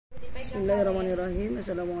Bismillahirrahmanirrahim.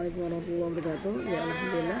 Assalamualaikum warahmatullahi wabarakatuh. Ya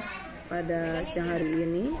alhamdulillah pada siang hari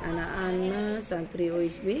ini anak-anak santri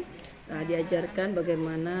OSB diajarkan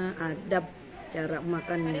bagaimana adab cara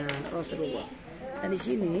makannya Rasulullah. Dan di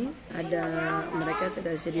sini ada mereka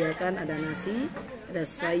sudah disediakan ada nasi, ada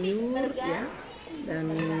sayur ya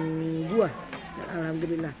dan buah. Dan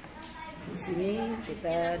alhamdulillah di sini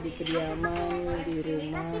kita di kediaman di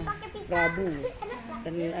rumah Prabu.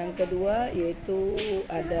 Dan yang kedua yaitu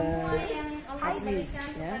ada Hafiz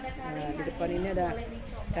ya. Nah, di depan ini ada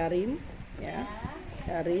Karim ya.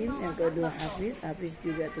 Karim, yang kedua Hafiz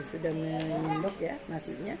juga tuh sudah menyendok ya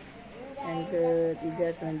nasinya. Yang ketiga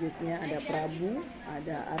selanjutnya ada Prabu,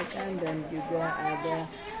 ada Arkan dan juga ada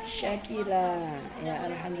Syakila. Ya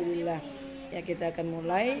alhamdulillah. Ya kita akan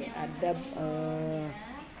mulai adab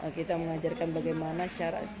kita mengajarkan bagaimana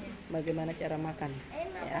cara makan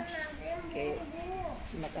ya. Oke.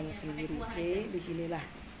 Makan sendiri. Oke, disinilah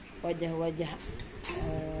wajah-wajah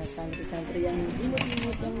santri-santri yang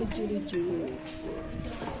imut-imut yang lucu-lucu.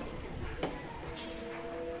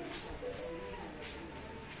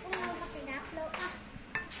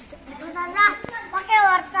 Pakai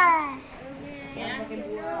wortel. Ya. Pakai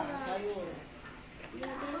buah, sayur.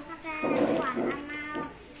 Pakai buah sama.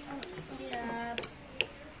 Siap.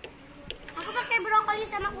 Aku pakai brokoli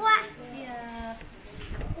sama kuah. Siap.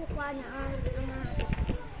 Kuahnya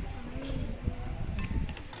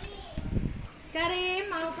Karim,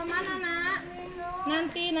 mau kemana nak?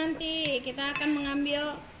 Nanti kita akan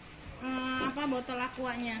mengambil botol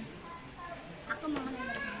aquanya. Aku mau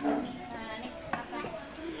nanya. Nah, ini apa?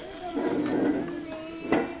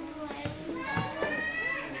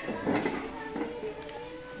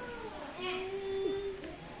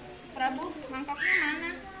 Prabu, mangkoknya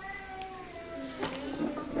mana?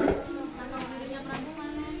 Mangkok birunya Prabu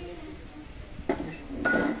mana?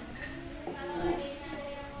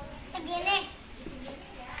 Segini.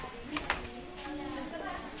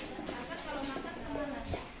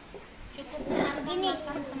 Cukup begini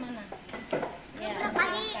kan semana? Ya,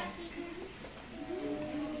 silakan.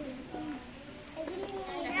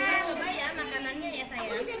 Coba ya makanannya ya Aku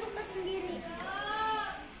sayang. bisa buka sendiri.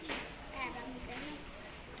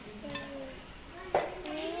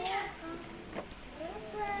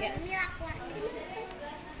 Ya. Ini aku.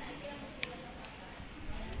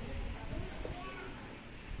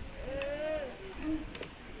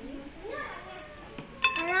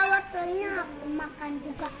 Kalau wortelnya aku makan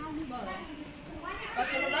juga habis.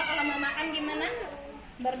 Rasulullah kalau mau makan gimana?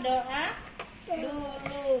 Berdoa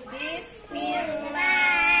dulu.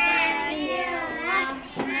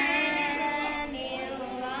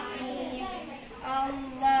 Bismillahirrahmanirrahim.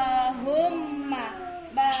 Allahumma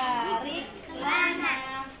barik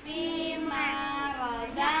lana fima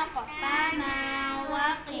razaqtana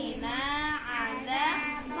wa qina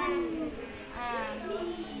adzaban.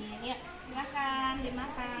 Amin. Ya, silakan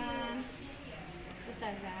dimakan.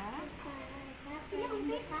 Ustazah. Sini aku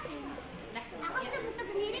buka. Dah, Aku bisa buka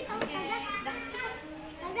sendiri kalau Ustazah.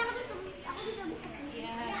 Ustazah aku bisa buka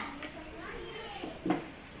sendiri. ya.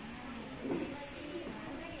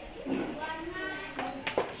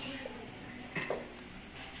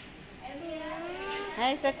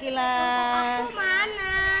 Hai Sakila. Aku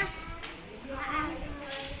mana?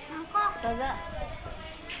 Mangkok. Ustazah.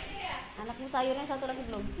 Anakmu sayurnya satu lagi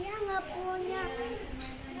belum? Dia nggak punya.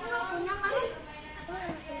 Nggak punya kan?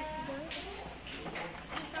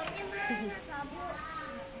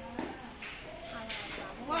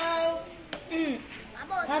 Wow.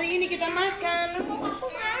 Hari ini kita makan. Aku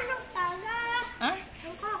mana Ustazah? Hah?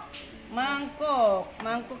 Mangkok. Mangkok.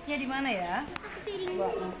 Mangkoknya di mana ya? Aku piring.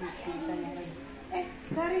 Coba nanti kita tanya lagi.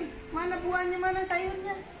 Karim, mana buahnya, mana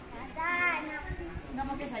sayurnya? Ada. Nggak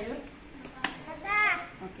pakai sayur? Ada.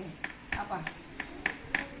 Oke. Apa?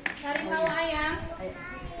 Karim mau ayam? Ayo.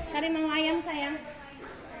 Karim mau ayam sayang?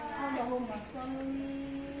 Allahumma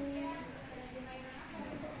sholli.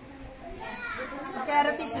 Pakai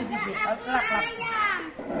air tisu. Lap. Ayam.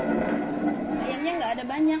 Ayamnya nggak ada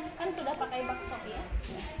banyak, kan sudah pakai bakso ya.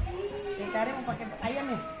 Oke, Karim mau pakai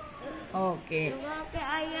ayam ya? Oke. Pakai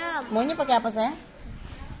ayam. Maunya pakai apa sayang?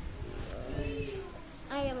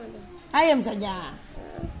 Ayam ada. Ayam saja.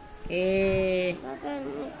 Oke. Pakai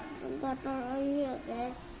potong ayam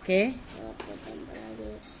ya. Oke.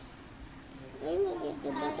 Ini gitu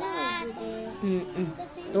potong lagi deh.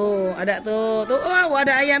 Tuh, ada tuh. Wow,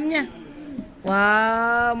 ada ayamnya.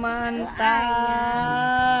 Wow,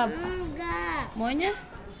 mantap. Enggak. Maunya?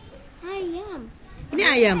 Ayam. Ini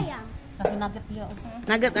ayam. Kasih nugget yuk.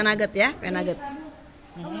 Nugget ya, kayak nugget.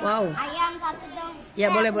 Wow. Ayam satu dong.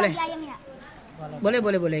 Ya, boleh. Bagi ayam ya. Boleh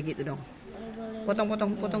gitu dong. Boleh.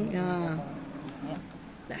 Potong ya.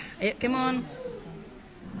 Dah, ayo come on.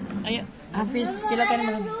 Ayo, Hafiz silakan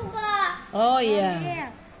makan. Juga. Oh iya.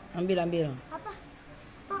 Ambil. Apa?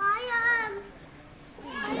 Ayam.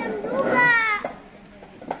 Ayam juga.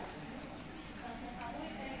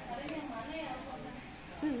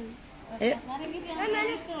 Ayo. Mana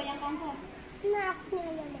itu yang kompos? Nah, aku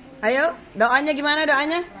punya ayam. Ayo, doanya gimana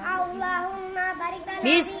doanya? Allahumma barik lana.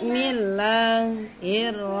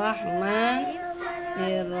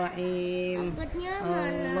 Bismillahirrahmanirrahim.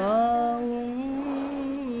 Allahumma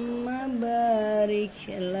barik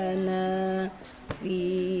lana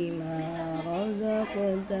fima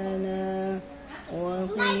razaqtana wa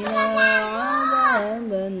qina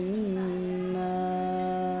adzaban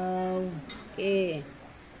nar. Oke.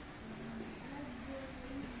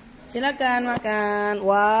 Silakan makan.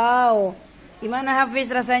 Wow. Gimana Hafiz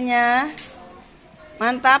rasanya?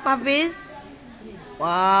 Mantap Hafiz?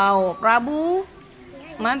 Wow, Prabu.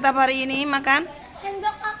 Mantap hari ini makan?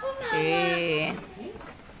 Sendok aku nggak Oke.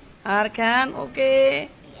 Arkan, oke.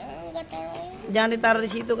 tahu. Jangan ditaruh di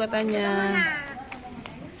situ katanya.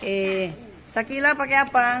 Oke. Sakila pakai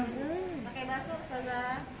apa? Pakai bakso,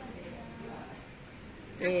 Ustazah.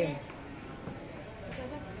 Oke.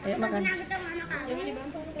 Ayo makan. Kita mau makan.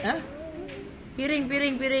 Hah? Piring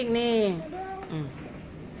nih.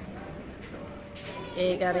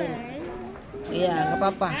 Karim. Iya, nggak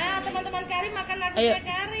apa-apa. Nah, teman-teman Karim makan lagi Ayo. ya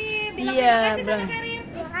Karim. Bilang Iya, terima kasih sama bilang. Karim.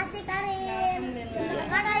 Terima kasih Karim. Alhamdulillah.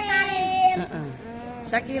 Karim.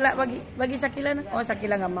 Sakila bagi Sakila. Oh,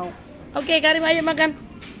 Sakila nggak mau. Oke, Karim ayo makan.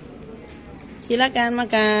 Silakan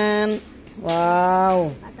makan.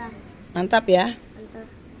 Wow, Patah. mantap ya.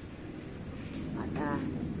 Patah.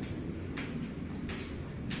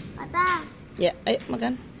 Patah. Ya, ayo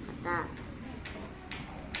makan. Patah.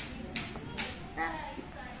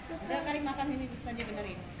 Udah Karim makan ini saja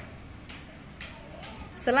benerin.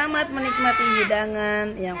 Selamat menikmati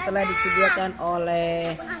hidangan yang telah disediakan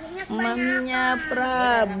oleh maminya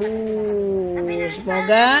Prabu.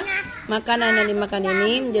 Semoga makanan yang dimakan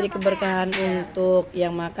ini menjadi keberkahan untuk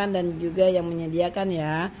yang makan dan juga yang menyediakan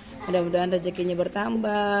ya. Mudah-mudahan rezekinya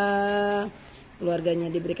bertambah,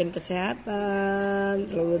 keluarganya diberikan kesehatan,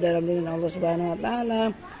 selalu dalam lindungan Allah Subhanahu wa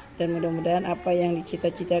taala, dan mudah-mudahan apa yang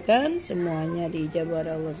dicita-citakan semuanya diijabah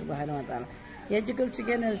oleh Allah Subhanahu wa taala. Ya cukup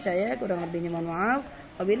sekian dari saya, kurang lebihnya mohon maaf.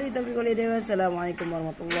 Wabillahi taufiq wal hidayah. Wassalamualaikum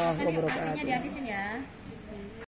warahmatullahi wabarakatuh. Nasinya dihabisin ya.